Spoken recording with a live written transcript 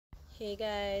Hey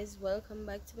guys, welcome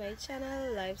back to my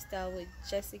channel Lifestyle with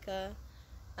Jessica,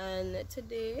 and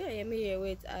today I am here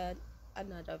with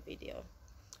another video.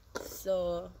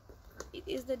 So it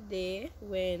is the day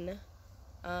when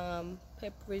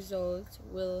P.E.P result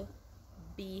will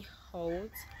be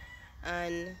out,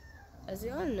 and as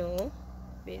you all know,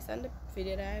 based on the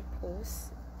video that I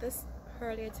post this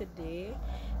earlier today,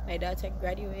 my daughter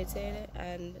graduated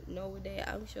and now they're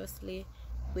anxiously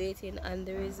waiting on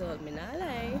the result. Me not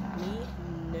lie, me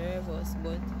nervous,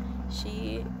 but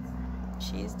she's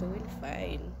doing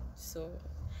fine. So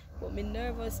but me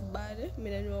nervous bad, me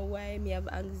don't know why, me have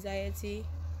anxiety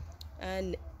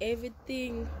and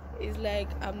everything is like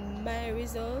my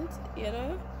result, you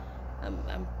know.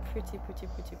 I'm pretty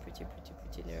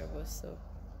nervous. So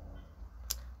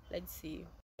let's see.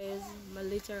 Guys, me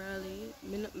literally,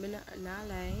 me not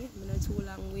lie, me not too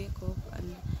long wake up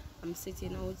and I'm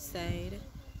sitting outside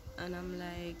and I'm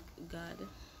like, God,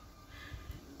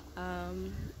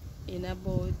 in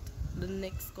about the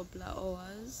next couple of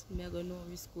hours, me I gonna know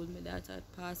which school my daughter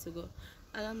pass to go,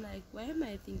 and I'm like, why am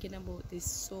I thinking about this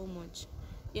so much,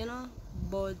 you know?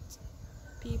 But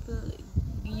people,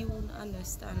 you won't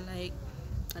understand, like,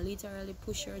 I literally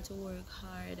push her to work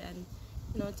hard and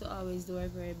to always do her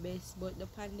very best, but the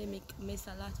pandemic mess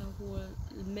up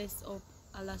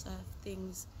a lot of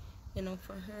things,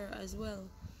 for her as well.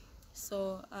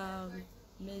 So I'm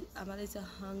a little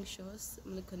anxious,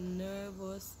 I'm a little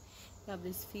nervous. I have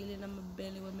this feeling in my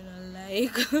belly when I don't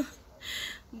like.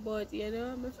 But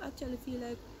I actually feel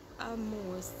like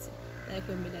almost like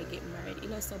when I get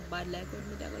married. So bad like when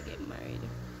I get married.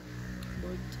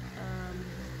 But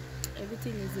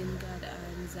everything is in God's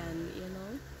hands, and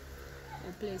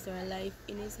we place our life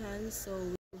in his hands.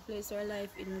 So we place our life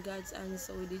in God's hands,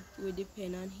 so we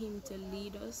depend on him to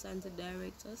lead us and to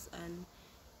direct us. And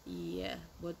yeah,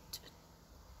 but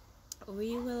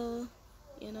we will,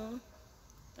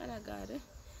 honor God,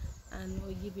 and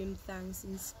we give him thanks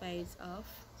in spite of,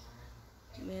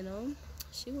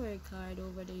 she worked hard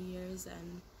over the years,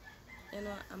 and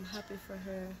I'm happy for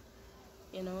her.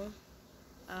 you know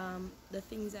the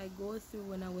things I go through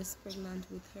when I was pregnant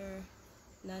with her,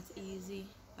 not easy,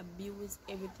 abuse,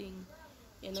 everything,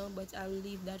 but I'll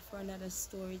leave that for another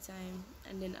story time.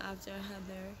 And then after I had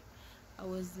her, I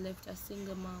was left a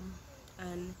single mom,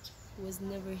 and it was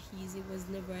never easy. It was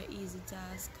never an easy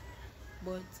task.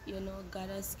 But God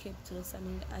has kept us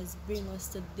and has bring us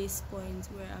to this point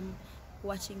where I'm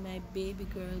watching my baby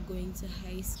girl going to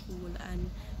high school, and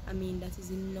I mean that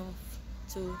is enough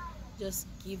to just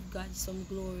give God some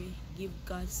glory, give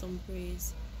God some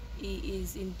praise. He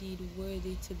is indeed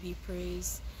worthy to be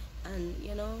praised, and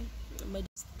I'm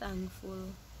just thankful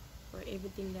for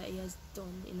everything that he has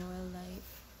done in our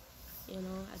life.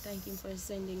 I thank him for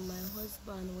sending my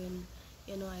husband when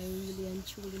I really and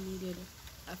truly needed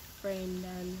a friend,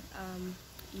 and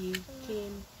he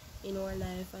came in our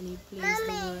life and he plays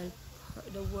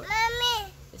the world.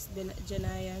 It's been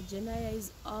Janaya. Janaya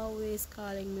is always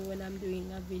calling me when I'm doing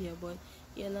a video, but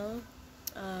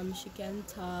she can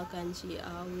talk, and she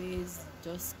always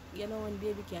just when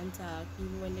baby can talk,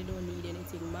 even when they don't need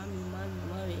anything,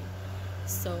 mommy.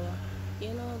 So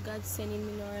God sent him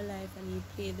in our life, and he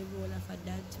played the role of a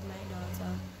dad to my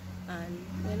daughter. And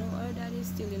our dad is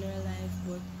still in our life,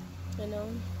 but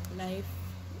life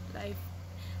life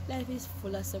life is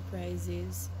full of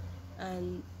surprises,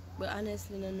 and we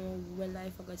honestly don't know where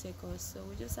life are gonna take us. So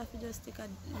we just have to just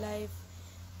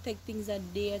take things a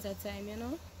day at a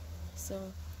time. So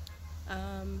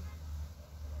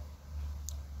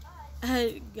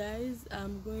guys,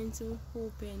 I'm going to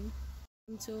open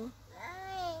into,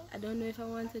 I don't know if I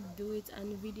want to do it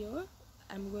on video.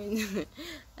 I'm going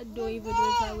I don't even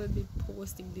know if I will be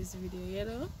posting this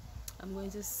video. I'm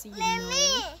going to see now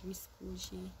which school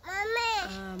she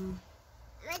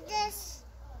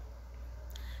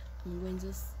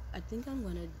I think I'm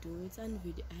gonna do it on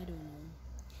video. I don't know,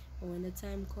 but when the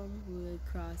time comes, we will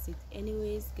cross it.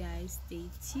 Anyways, guys, stay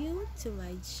tuned to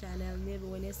my channel. Maybe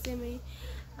when you see me,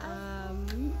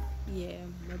 yeah,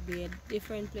 maybe a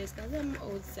different place, because I'm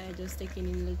outside just taking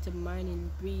in a little morning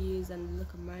breeze and a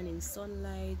little morning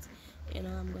sunlight.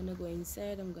 I'm gonna go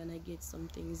inside, I'm gonna get some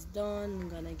things done, I'm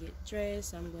gonna get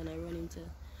dressed, I'm gonna run into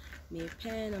my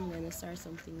pen, I'm gonna start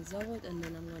some things out, and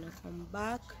then I'm gonna come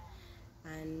back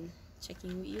and check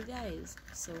in with you guys.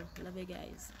 So love you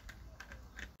guys.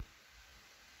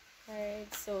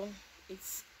 Alright, so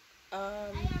it's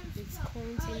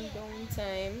counting down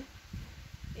time.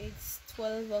 It's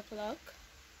 12 o'clock,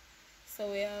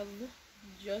 so we have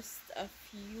just a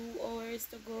few hours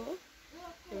to go.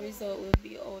 The result will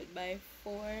be out by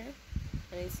 4,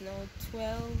 and it's now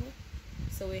 12.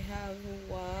 So we have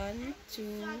 1, 1,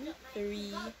 2,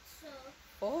 3,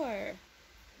 4.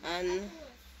 And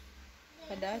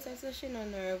her daughter says she's not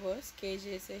nervous.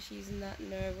 KJ says she's not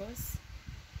nervous.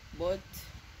 But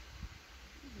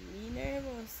me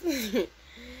nervous.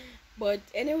 But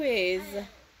anyways,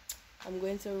 I'm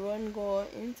going to go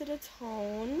into the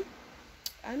town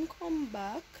and come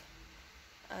back.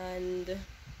 And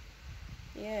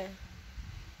yeah.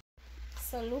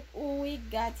 So look who we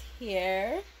got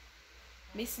here.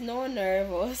 Miss No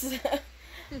Nervous.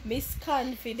 Miss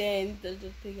Confident. The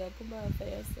thing I come on for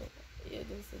yourself. Yeah,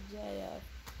 there's a giant.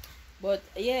 But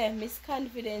yeah, Miss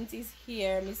Confident is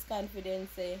here. Miss Confident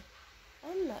say,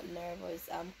 I'm not nervous,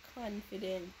 I'm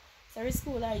confident. So which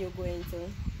school are you going to?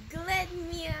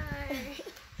 Glenmuir.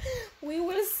 We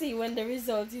will see when the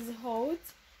result is out.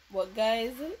 But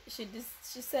guys, she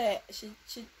said she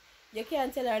you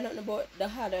can't tell her nothing about the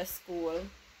other school.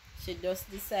 She just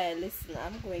decided, listen,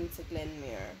 I'm going to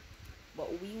Glenmuir.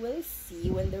 But we will see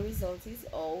when the result is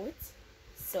out.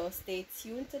 So stay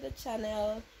tuned to the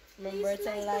channel. Remember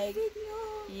to like,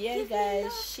 yeah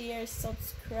guys, share,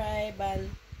 subscribe, and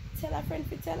tell a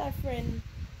friend.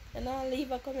 And I'll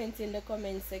leave a comment in the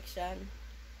comment section.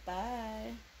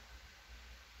 Bye.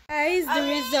 Guys, the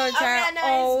results are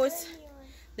out.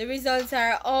 The results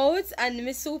are out, and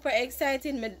I'm super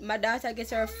excited. My daughter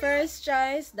gets her first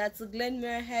choice. That's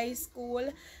Glenmuir High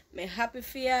School. I'm happy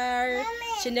for her.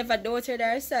 She never doubted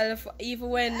herself.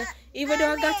 Even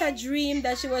though I got a dream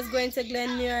that she was going to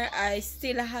Glenmuir, I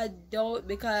still had doubt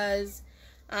because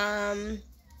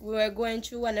we were going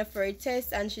through one of her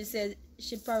tests, and she said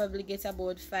she probably gets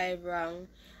about 5 wrong.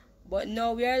 But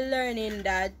now we are learning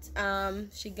that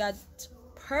she got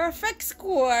perfect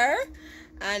score.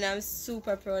 And I'm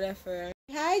super proud of her.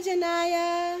 Hi,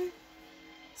 Janaya.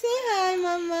 Say hi,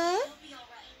 Mama.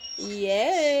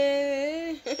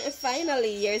 Yeah.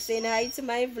 Finally, you're saying hi to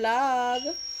my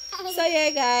vlog. So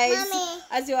yeah, guys. Mommy.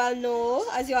 As you all know,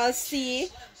 as you all see,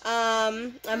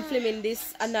 I'm filming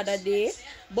this another day.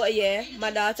 But yeah, my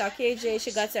daughter KJ,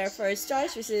 she got her first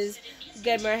choice, which is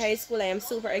Glenmuir High School. I am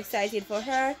super excited for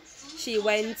her.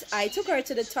 I took her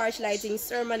to the torch lighting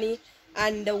ceremony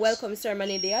and the welcome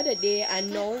ceremony the other day,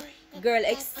 and now girl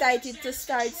excited to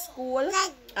start school.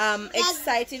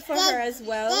 Excited for her as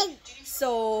well.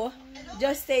 So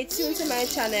just stay tuned to my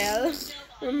channel.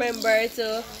 Remember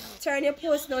to turn your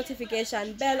post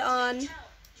notification bell on,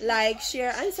 like,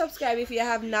 share, and subscribe if you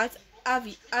have not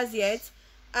as yet.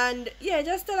 And yeah,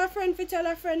 just tell a friend to tell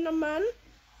a friend, no man.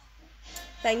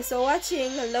 Thanks for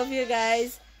watching. I love you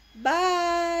guys.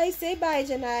 Bye. Say bye,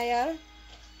 Janaya.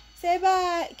 Say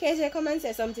bye. KJ, come and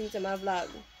say something to my vlog.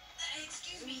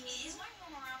 Excuse me, is my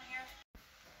mom around here?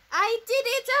 I did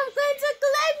it! I'm going to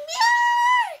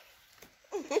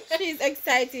Glenmuir! She's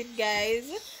excited,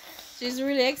 guys. She's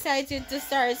really excited to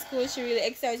start school. She's really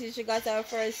excited she got her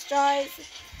first choice.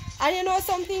 And you know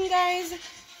something, guys?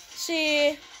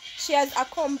 She has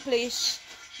accomplished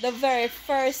the very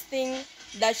first thing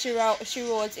that she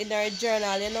wrote in her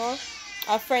journal, you know.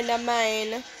 A friend of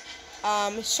mine,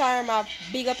 Sharma,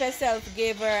 big up herself,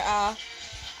 gave her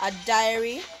a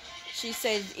diary. She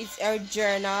said it's her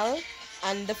journal,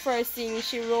 and the first thing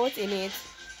she wrote in it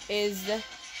is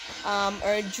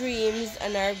her dreams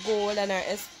and her goal and her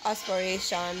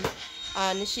aspiration,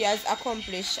 and she has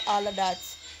accomplished all of that,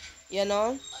 you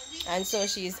know. And so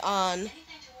she's on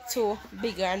to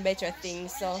bigger and better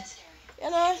things. So, you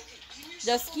know,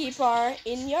 just keep her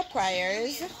in your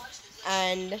prayers,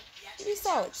 and peace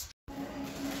out.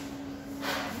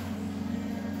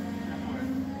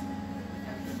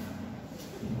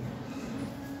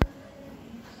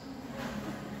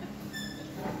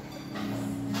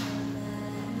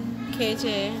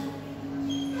 KJ.